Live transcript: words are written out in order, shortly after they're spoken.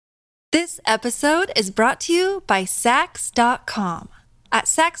This episode is brought to you by Sax.com. At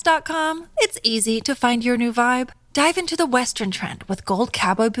Sax.com, it's easy to find your new vibe. Dive into the Western trend with gold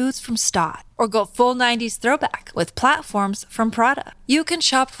cowboy boots from Stott, or go full 90s throwback with platforms from Prada. You can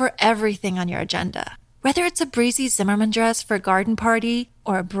shop for everything on your agenda, whether it's a breezy Zimmermann dress for a garden party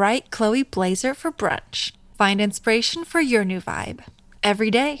or a bright Chloe blazer for brunch. Find inspiration for your new vibe every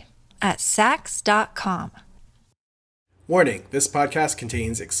day at Sax.com. Warning, this podcast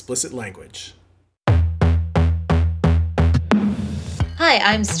contains explicit language. Hi,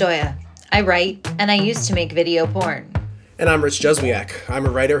 I'm Stoya. I write, and I used to make video porn. And I'm Rich Juzwiak. I'm a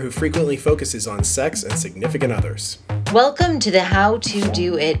writer who frequently focuses on sex and significant others. Welcome to the How to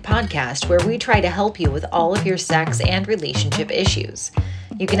Do It podcast, where we try to help you with all of your sex and relationship issues.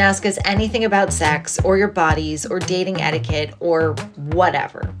 You can ask us anything about sex, or your bodies, or dating etiquette, or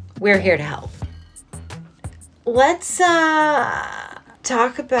whatever. We're here to help. Let's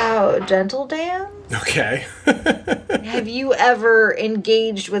talk about dental dams. Okay. Have you ever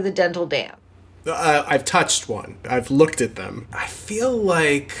engaged with a dental dam? I've touched one. I've looked at them. I feel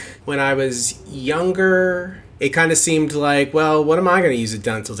like when I was younger, it kind of seemed like, well, what am I going to use a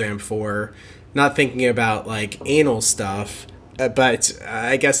dental dam for? Not thinking about like anal stuff. But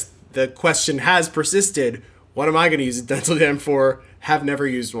I guess the question has persisted. What am I going to use a dental dam for? Have never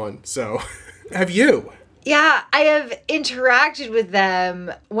used one. So have you? Yeah, I have interacted with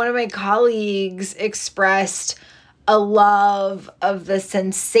them. One of my colleagues expressed a love of the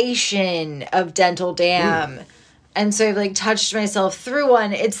sensation of dental dam. And so I've touched myself through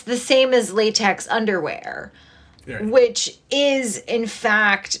one. It's the same as latex underwear, which is in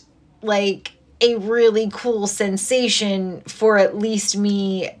fact a really cool sensation for at least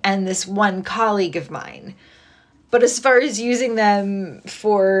me and this one colleague of mine. But as far as using them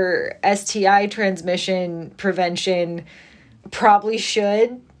for STI transmission prevention, probably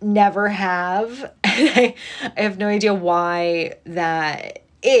should, never have. I have no idea why that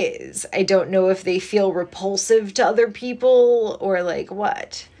is. I don't know if they feel repulsive to other people or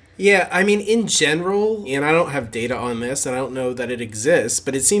what. Yeah, I mean, in general, and I don't have data on this, and I don't know that it exists,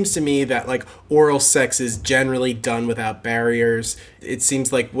 but it seems to me that, oral sex is generally done without barriers. It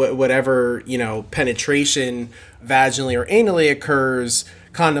seems like whatever, penetration vaginally or anally occurs,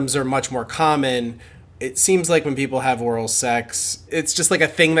 condoms are much more common. It seems like when people have oral sex, it's just a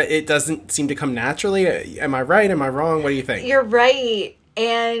thing that it doesn't seem to come naturally. Am I right? Am I wrong? What do you think? You're right.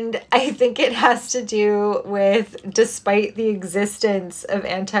 And I think it has to do with, despite the existence of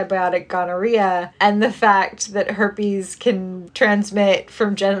antibiotic gonorrhea and the fact that herpes can transmit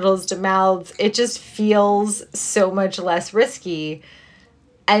from genitals to mouths, it just feels so much less risky.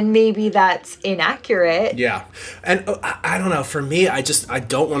 And maybe that's inaccurate. Yeah. And I don't know. For me, I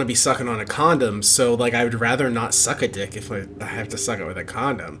don't want to be sucking on a condom. So, I would rather not suck a dick if I have to suck it with a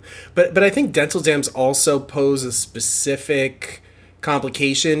condom. But I think dental dams also pose a specific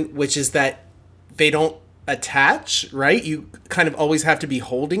complication, which is that they don't attach, right? You kind of always have to be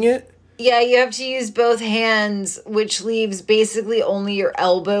holding it. Yeah, you have to use both hands, which leaves basically only your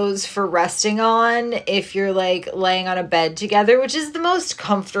elbows for resting on if you're laying on a bed together, which is the most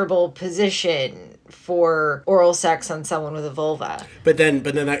comfortable position for oral sex on someone with a vulva. But then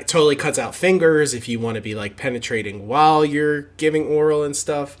that totally cuts out fingers if you want to be penetrating while you're giving oral and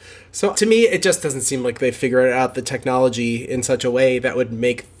stuff. So to me, it just doesn't seem like they figured out the technology in such a way that would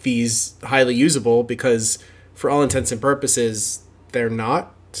make these highly usable, because for all intents and purposes, they're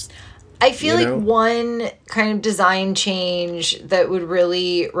not. I feel one kind of design change that would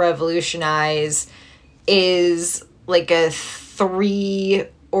really revolutionize is a 3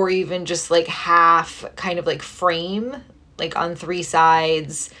 or even just half kind of frame, on 3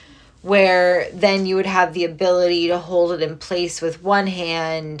 sides, where then you would have the ability to hold it in place with one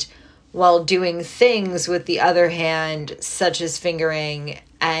hand while doing things with the other hand, such as fingering.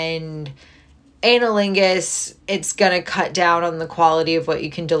 And analingus, it's going to cut down on the quality of what you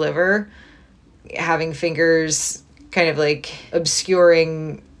can deliver. Having fingers kind of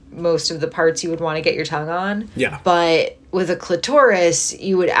obscuring most of the parts you would want to get your tongue on. Yeah. But with a clitoris,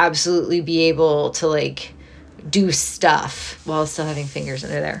 you would absolutely be able to do stuff while still having fingers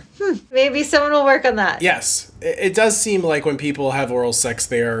under there. Maybe someone will work on that. Yes. It does seem like when people have oral sex,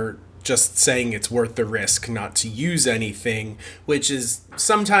 they are just saying it's worth the risk not to use anything, which is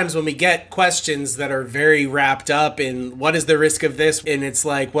sometimes when we get questions that are very wrapped up in what is the risk of this, and it's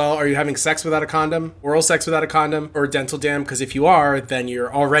well, are you having sex without a condom, oral sex without a condom, or a dental dam? Because if you are, then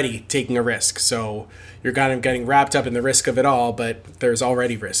you're already taking a risk. So you're kind of getting wrapped up in the risk of it all, but there's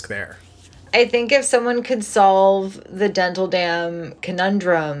already risk there. I think if someone could solve the dental dam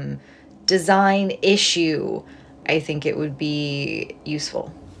conundrum, design issue, I think it would be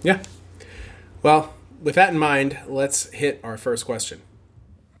useful. Yeah. Well, with that in mind, let's hit our first question.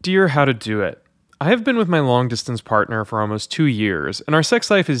 Dear How to Do It. I have been with my long-distance partner for almost 2 years, and our sex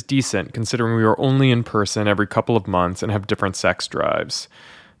life is decent considering we are only in person every couple of months and have different sex drives.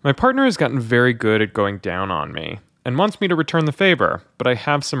 My partner has gotten very good at going down on me and wants me to return the favor, but I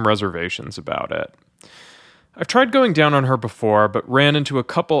have some reservations about it. I've tried going down on her before, but ran into a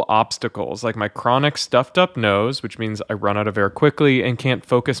couple obstacles, like my chronic stuffed up nose, which means I run out of air quickly and can't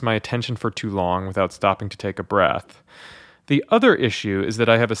focus my attention for too long without stopping to take a breath. The other issue is that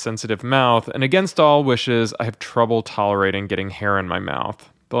I have a sensitive mouth, and against all wishes, I have trouble tolerating getting hair in my mouth.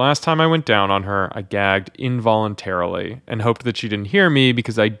 The last time I went down on her, I gagged involuntarily and hoped that she didn't hear me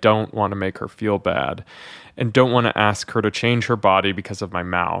because I don't want to make her feel bad and don't want to ask her to change her body because of my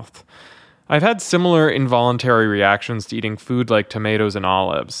mouth. I've had similar involuntary reactions to eating food like tomatoes and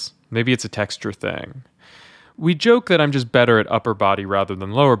olives. Maybe it's a texture thing. We joke that I'm just better at upper body rather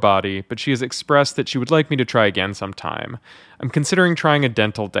than lower body, but she has expressed that she would like me to try again sometime. I'm considering trying a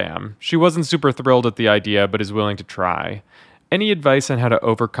dental dam. She wasn't super thrilled at the idea, but is willing to try. Any advice on how to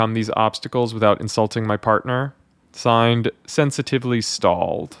overcome these obstacles without insulting my partner? Signed, Sensitively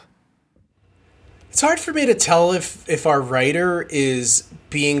Stalled. It's hard for me to tell if our writer is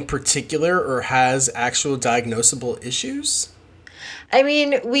being particular or has actual diagnosable issues. I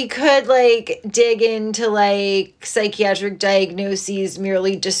mean, we could, like, dig into, like, psychiatric diagnoses,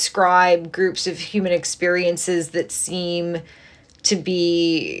 merely describe groups of human experiences that seem to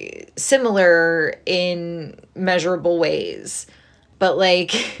be similar in measurable ways. But,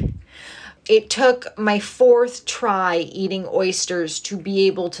 like, it took my 4th try eating oysters to be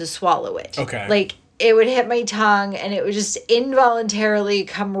able to swallow it. Okay. Like, it would hit my tongue and it would just involuntarily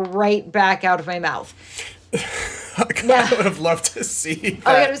come right back out of my mouth. I would have loved to see that,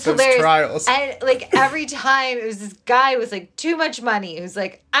 oh my God, it was those hilarious. trials. And like every time it was this guy with like too much money who's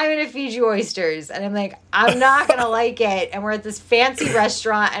like, I'm gonna feed you oysters, and I'm like, I'm not gonna like it. And we're at this fancy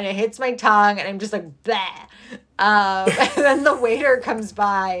restaurant and it hits my tongue and I'm just like, bleh. And then the waiter comes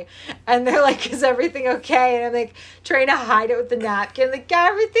by and they're like, is everything okay? And I'm like trying to hide it with the napkin, like, yeah,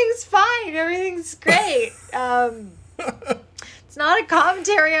 everything's fine, everything's great. It's not a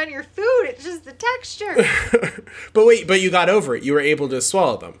commentary on your food, it's just the texture. But you got over it. You were able to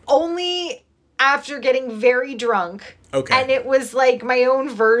swallow them. Only after getting very drunk. Okay. And it was like my own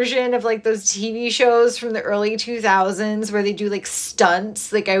version of like those TV shows from the early 2000s where they do like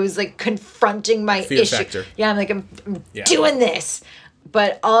stunts. Like I was like confronting my Fear issue. factor. Yeah, I'm like, I'm doing this.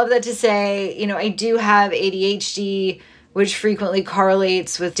 But all of that to say, you know, I do have ADHD, which frequently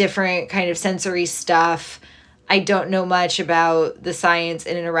correlates with different kind of sensory stuff. I don't know much about the science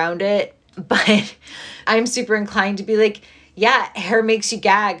in and around it, but I'm super inclined to be like, yeah, hair makes you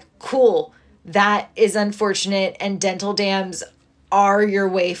gag. Cool. That is unfortunate, and dental dams are your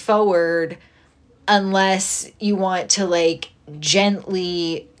way forward unless you want to like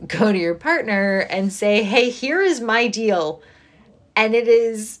gently go to your partner and say, hey, here is my deal. And it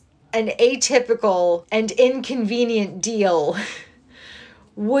is an atypical and inconvenient deal.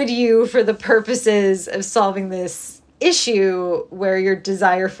 Would you, for the purposes of solving this issue where your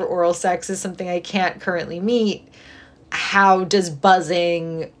desire for oral sex is something I can't currently meet, how does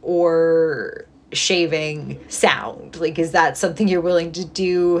buzzing or shaving sound? Like, is that something you're willing to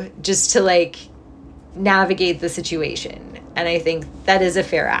do just to, like, navigate the situation? And I think that is a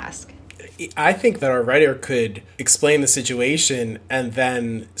fair ask. I think that our writer could explain the situation and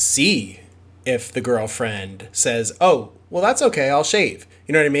then see if the girlfriend says, oh, well, that's okay, I'll shave.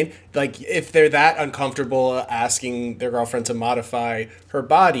 You know what I mean? Like, if they're that uncomfortable asking their girlfriend to modify her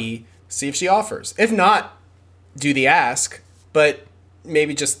body, see if she offers. If not, do the ask, but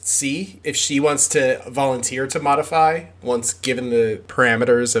maybe just see if she wants to volunteer to modify once given the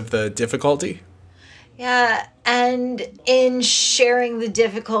parameters of the difficulty. Yeah, and in sharing the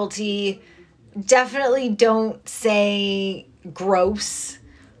difficulty, definitely don't say gross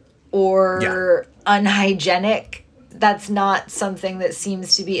or unhygienic. That's not something that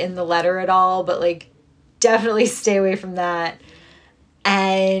seems to be in the letter at all, but like definitely stay away from that.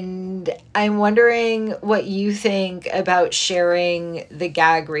 And I'm wondering what you think about sharing the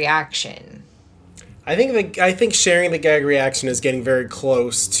gag reaction. I think sharing the gag reaction is getting very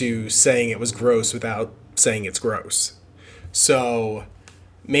close to saying it was gross without saying it's gross. So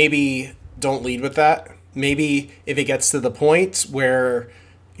maybe don't lead with that. Maybe if it gets to the point where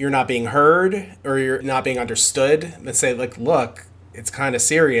you're not being heard or you're not being understood, then say, like, look, it's kind of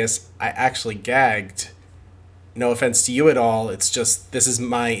serious. I actually gagged. No offense to you at all. It's just, this is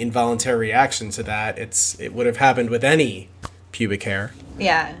my involuntary reaction to that. It would have happened with any pubic hair.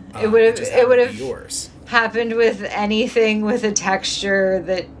 Yeah, it would have yours. happened with anything with a texture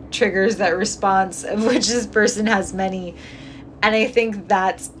that triggers that response, of which this person has many. And I think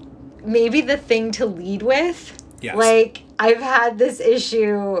that's maybe the thing to lead with. Yes. Like, I've had this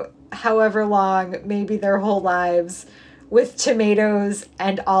issue however long, maybe their whole lives, with tomatoes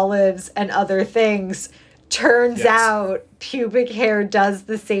and olives and other things. Turns out pubic hair does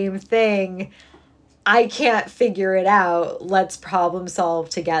the same thing. I can't figure it out. Let's problem solve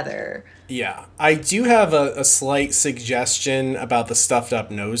together. Yeah, I do have a slight suggestion about the stuffed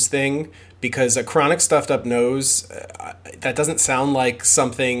up nose thing, because a chronic stuffed up nose, that doesn't sound like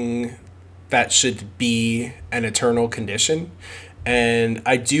something that should be an eternal condition. And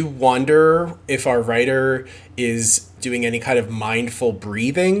I do wonder if our writer is doing any kind of mindful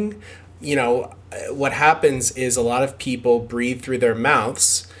breathing. You know, what happens is a lot of people breathe through their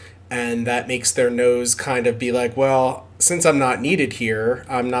mouths, and that makes their nose kind of be like, well, since I'm not needed here,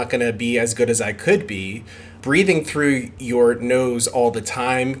 I'm not going to be as good as I could be. Breathing through your nose all the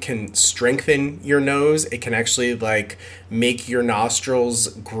time can strengthen your nose. It can actually like make your nostrils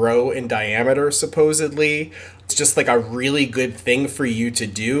grow in diameter, supposedly. It's just like a really good thing for you to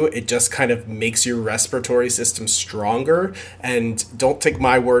do. It just kind of makes your respiratory system stronger. And don't take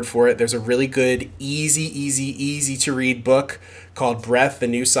my word for it. There's a really good, easy to read book called Breath, The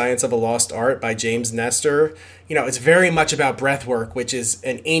New Science of a Lost Art by James Nestor. You know, it's very much about breath work, which is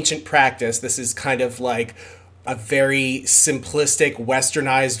an ancient practice. This is kind of like a very simplistic,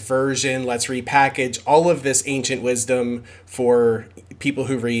 westernized version. Let's repackage all of this ancient wisdom for people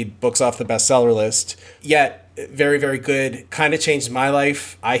who read books off the bestseller list. Yet, very, very good. Kind of changed my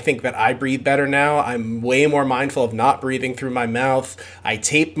life. I think that I breathe better now. I'm way more mindful of not breathing through my mouth. I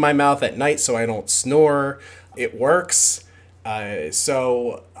tape my mouth at night so I don't snore. It works.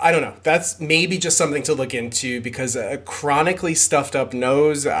 So I don't know. That's maybe just something to look into, because a chronically stuffed up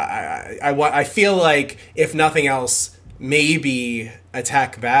nose, I feel like if nothing else, maybe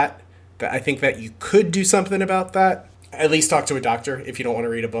attack that. I think that you could do something about that. At least talk to a doctor if you don't want to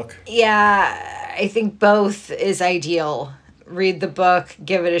read a book. Yeah, I think both is ideal. Read the book,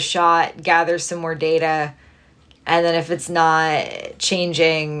 give it a shot, gather some more data, and then if it's not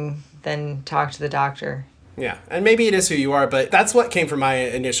changing, then talk to the doctor. Yeah, and maybe it is who you are, but that's what came from my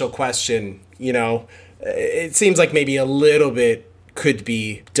initial question. You know, it seems like maybe a little bit could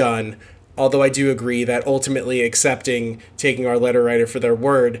be done, although I do agree that ultimately accepting, taking our letter writer for their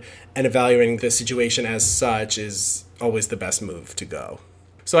word, and evaluating the situation as such is always the best move to go.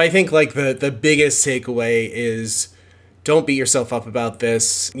 So I think like the biggest takeaway is don't beat yourself up about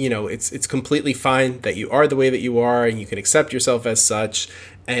this. You know, it's completely fine that you are the way that you are, and you can accept yourself as such,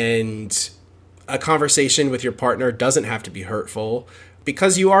 and a conversation with your partner doesn't have to be hurtful,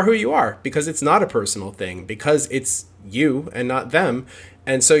 because you are who you are, because it's not a personal thing, because it's you and not them.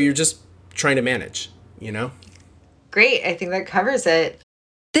 And so you're just trying to manage, you know? Great. I think that covers it.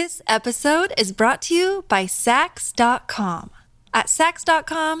 This episode is brought to you by Sax.com. At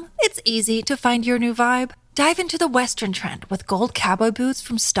Sax.com, it's easy to find your new vibe. Dive into the Western trend with gold cowboy boots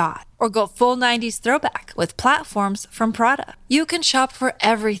from Stott, or go full 90s throwback with platforms from Prada. You can shop for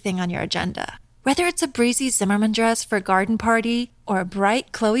everything on your agenda, whether it's a breezy Zimmermann dress for a garden party or a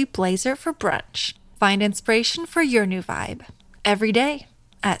bright Chloe blazer for brunch. Find inspiration for your new vibe every day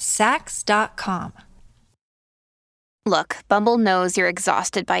at Sax.com. Look, Bumble knows you're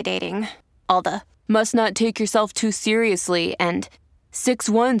exhausted by dating. All the must not take yourself too seriously and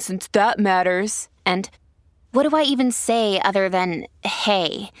 6'1" since that matters. And what do I even say other than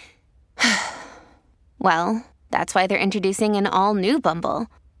hey? Well, that's why they're introducing an all-new Bumble,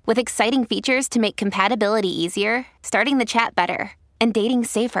 with exciting features to make compatibility easier, starting the chat better, and dating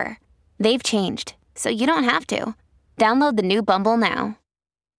safer. They've changed, so you don't have to. Download the new Bumble now.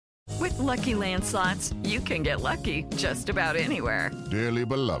 With Lucky Land Slots, you can get lucky just about anywhere. Dearly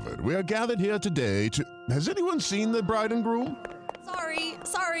beloved, we are gathered here today to... Has anyone seen the bride and groom?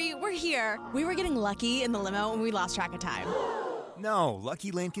 Sorry, we're here. We were getting lucky in the limo and we lost track of time. No,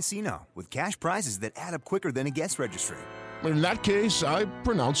 Lucky Land Casino, with cash prizes that add up quicker than a guest registry. In that case, I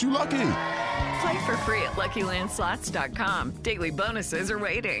pronounce you lucky. Play for free at LuckyLandSlots.com. Daily bonuses are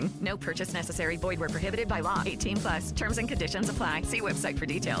waiting. No purchase necessary. Void where prohibited by law. 18+. Terms and conditions apply. See website for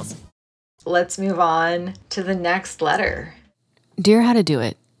details. Let's move on to the next letter. Dear How to Do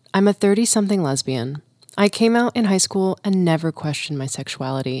It, I'm a 30-something lesbian. I came out in high school and never questioned my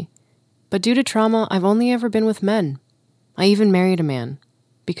sexuality. But due to trauma, I've only ever been with men. I even married a man,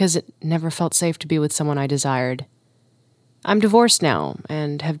 because it never felt safe to be with someone I desired. I'm divorced now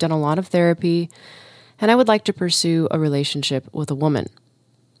and have done a lot of therapy, and I would like to pursue a relationship with a woman.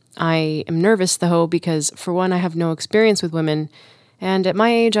 I am nervous, though, because for one, I have no experience with women, and at my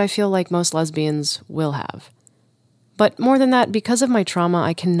age, I feel like most lesbians will have. But more than that, because of my trauma,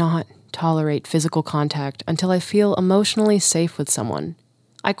 I cannot tolerate physical contact until I feel emotionally safe with someone.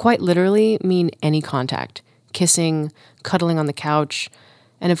 I quite literally mean any contact. Kissing, cuddling on the couch,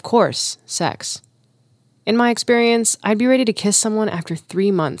 and of course, sex. In my experience, I'd be ready to kiss someone after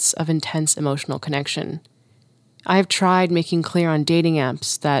 3 months of intense emotional connection. I have tried making clear on dating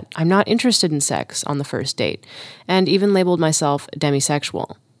apps that I'm not interested in sex on the first date, and even labeled myself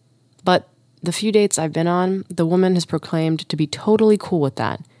demisexual. But the few dates I've been on, the woman has proclaimed to be totally cool with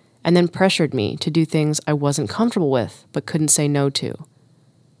that, and then pressured me to do things I wasn't comfortable with but couldn't say no to.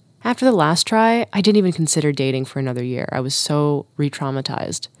 After the last try, I didn't even consider dating for another year. I was so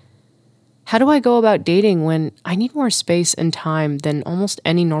re-traumatized. How do I go about dating when I need more space and time than almost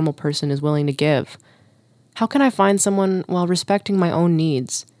any normal person is willing to give? How can I find someone while respecting my own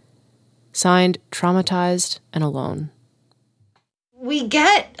needs? Signed, Traumatized and Alone. We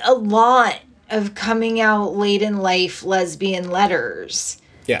get a lot of coming out late in life lesbian letters.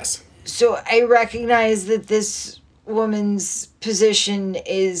 Yes. So I recognize that this woman's position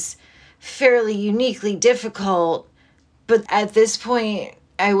is fairly uniquely difficult, but at this point,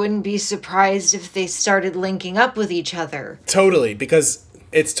 I wouldn't be surprised if they started linking up with each other. Totally, because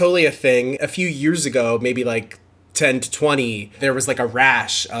it's totally a thing. A few years ago, maybe like 10 to 20, there was like a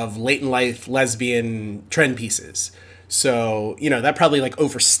rash of late in life lesbian trend pieces. So, that probably like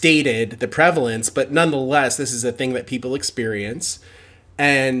overstated the prevalence, but nonetheless, this is a thing that people experience.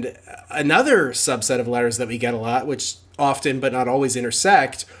 And another subset of letters that we get a lot, which often but not always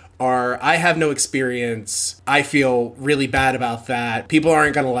intersect, are I have no experience. I feel really bad about that. People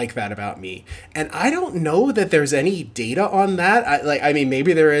aren't going to like that about me. And I don't know that there's any data on that.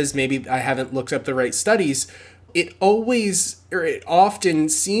 Maybe there is. Maybe I haven't looked up the right studies. It often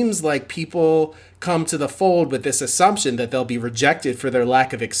seems like people come to the fold with this assumption that they'll be rejected for their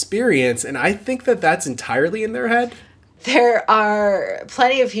lack of experience. And I think that that's entirely in their head. There are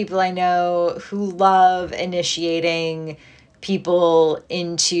plenty of people I know who love initiating people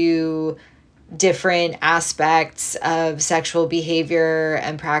into different aspects of sexual behavior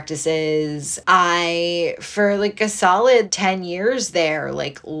and practices. I, for like a solid 10 years there,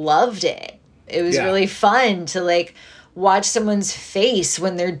 loved it. It was really fun to watch someone's face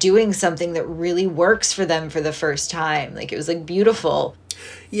when they're doing something that really works for them for the first time. It was beautiful.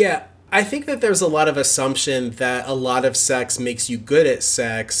 Yeah. I think that there's a lot of assumption that a lot of sex makes you good at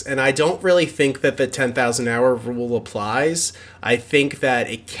sex, and I don't really think that the 10,000 hour rule applies. I think that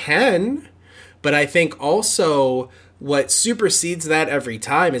it can, but I think also what supersedes that every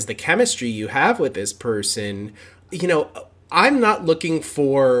time is the chemistry you have with this person. I'm not looking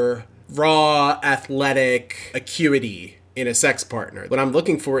for raw athletic acuity in a sex partner. What I'm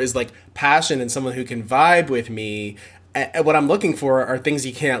looking for is passion and someone who can vibe with me. What I'm looking for are things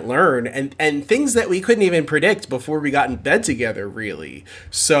you can't learn and things that we couldn't even predict before we got in bed together, really.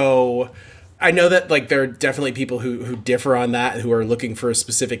 So I know that there are definitely people who differ on that, who are looking for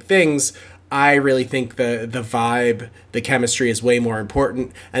specific things. I really think the vibe, the chemistry is way more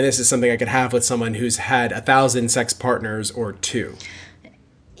important. And this is something I could have with someone who's had 1,000 sex partners or 2.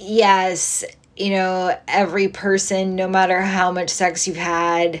 Yes. Every person, no matter how much sex you've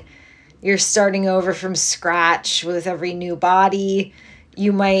had, you're starting over from scratch with every new body.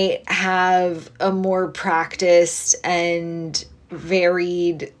 You might have a more practiced and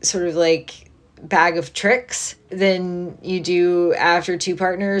varied sort of bag of tricks than you do after 2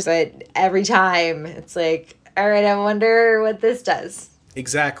 partners. But every time it's all right, I wonder what this does.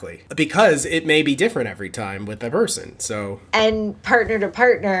 Exactly. Because it may be different every time with a person. So, and partner to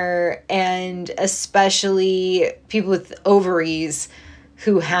partner, and especially people with ovaries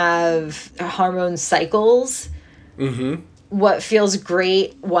who have hormone cycles. Mm-hmm. What feels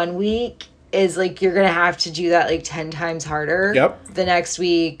great one week is you're gonna have to do that 10 times harder the next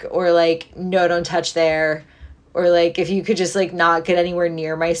week, or no, don't touch there, or if you could just not get anywhere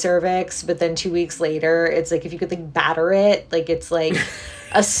near my cervix, but then 2 weeks later it's if you could batter it, it's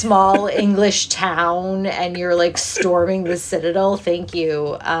a small English town and you're storming the citadel. Thank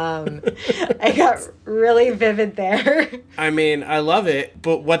you. I got really vivid there. I mean, I love it,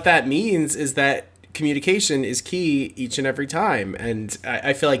 but what that means is that communication is key each and every time. And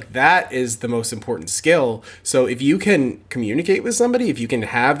I feel like that is the most important skill. So if you can communicate with somebody, if you can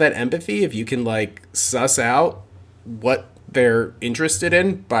have that empathy, if you can suss out what they're interested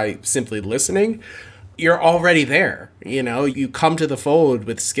in by simply listening, you're already there. You come to the fold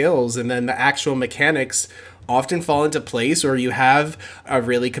with skills, and then the actual mechanics often fall into place, or you have a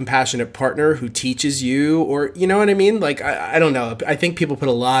really compassionate partner who teaches you, or you know what I mean? I don't know. I think people put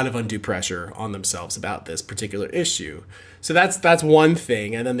a lot of undue pressure on themselves about this particular issue. So that's one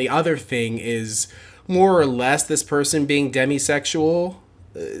thing. And then the other thing is more or less this person being demisexual,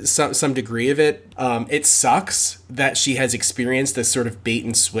 some degree of it. It sucks that she has experienced this sort of bait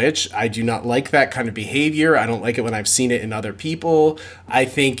and switch. I do not like that kind of behavior. I don't like it when I've seen it in other people. I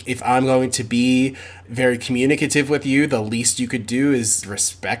think if I'm going to be very communicative with you, the least you could do is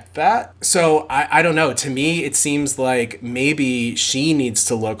respect that. So I don't know. To me, it seems like maybe she needs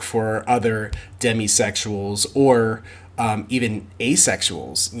to look for other demisexuals or even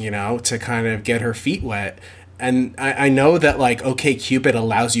asexuals, you know, to kind of get her feet wet. And I know that like OkCupid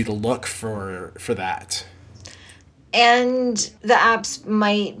allows you to look for that. And the apps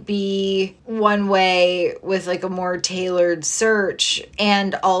might be one way with like a more tailored search,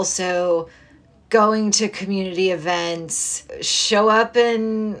 and also going to community events, show up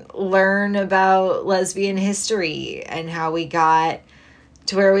and learn about lesbian history and how we got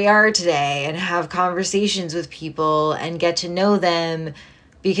to where we are today, and have conversations with people and get to know them,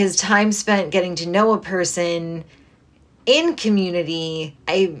 because time spent getting to know a person in community,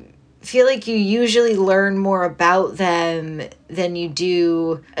 I feel like you usually learn more about them than you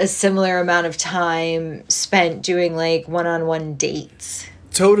do a similar amount of time spent doing like one-on-one dates.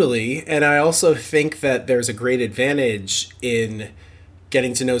 Totally. And I also think that there's a great advantage in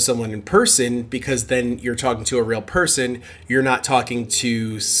getting to know someone in person, because then you're talking to a real person. You're not talking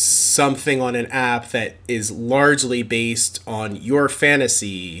to something on an app that is largely based on your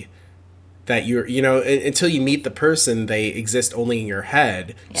fantasy that until you meet the person, they exist only in your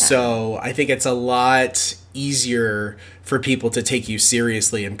head. Yeah. So I think it's a lot easier for people to take you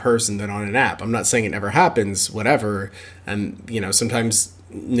seriously in person than on an app. I'm not saying it never happens, whatever. And, sometimes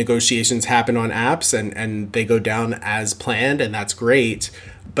negotiations happen on apps and they go down as planned, and that's great.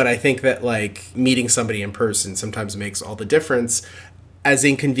 But I think that like meeting somebody in person sometimes makes all the difference. As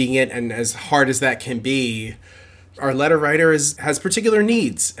inconvenient and as hard as that can be, our letter writer has particular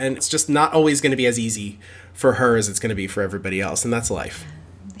needs, and it's just not always going to be as easy for her as it's going to be for everybody else, and that's life.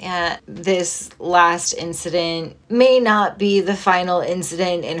 Yeah, this last incident may not be the final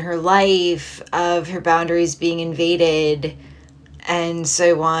incident in her life of her boundaries being invaded. And so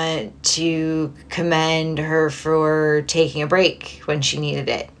I want to commend her for taking a break when she needed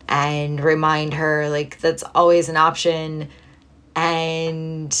it, and remind her like that's always an option,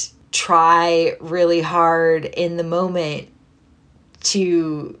 and try really hard in the moment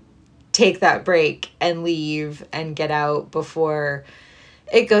to take that break and leave and get out before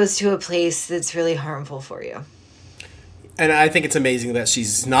it goes to a place that's really harmful for you. And I think it's amazing that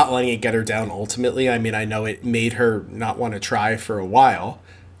she's not letting it get her down ultimately. I mean, I know it made her not want to try for a while.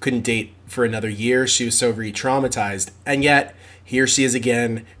 Couldn't date for another year. She was so re-traumatized. And yet, here she is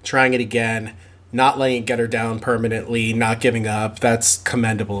again, trying it again, not letting it get her down permanently, not giving up. That's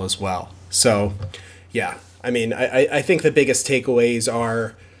commendable as well. So, yeah. I mean, I think the biggest takeaways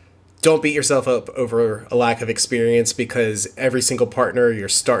are don't beat yourself up over a lack of experience, because every single partner you're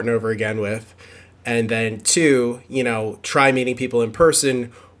starting over again with. And then 2, try meeting people in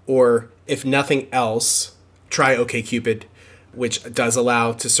person, or if nothing else, try OkCupid, which does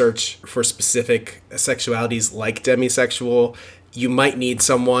allow to search for specific sexualities like demisexual. You might need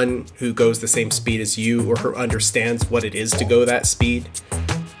someone who goes the same speed as you, or who understands what it is to go that speed.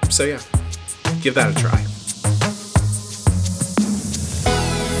 So yeah, give that a try.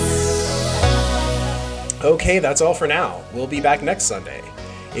 Okay, that's all for now. We'll be back next Sunday.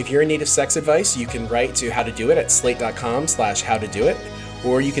 If you're in need of sex advice, you can write to howtodoit at slate.com/howtodoit,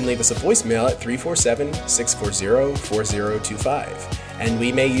 or you can leave us a voicemail at 347-640-4025, and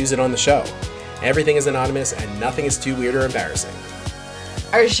we may use it on the show. Everything is anonymous and nothing is too weird or embarrassing.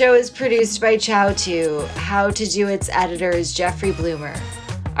 Our show is produced by Chow2. How to Do It's editor is Jeffrey Bloomer.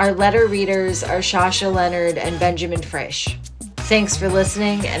 Our letter readers are Shasha Leonard and Benjamin Frisch. Thanks for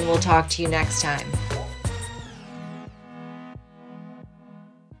listening, and we'll talk to you next time.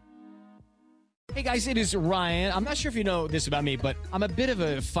 Hey guys, it is Ryan. I'm not sure if you know this about me, but I'm a bit of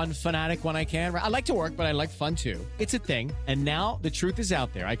a fun fanatic when I can. I like to work, but I like fun too. It's a thing. And now the truth is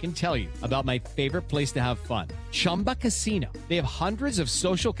out there. I can tell you about my favorite place to have fun. Chumba Casino. They have hundreds of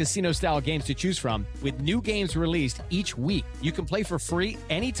social casino style games to choose from, with new games released each week. You can play for free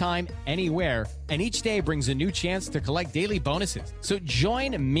anytime, anywhere. And each day brings a new chance to collect daily bonuses. So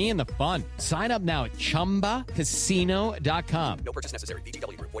join me in the fun. Sign up now at ChumbaCasino.com. No purchase necessary.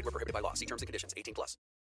 VGW Group. Void where prohibited by law. See terms and conditions. 18+.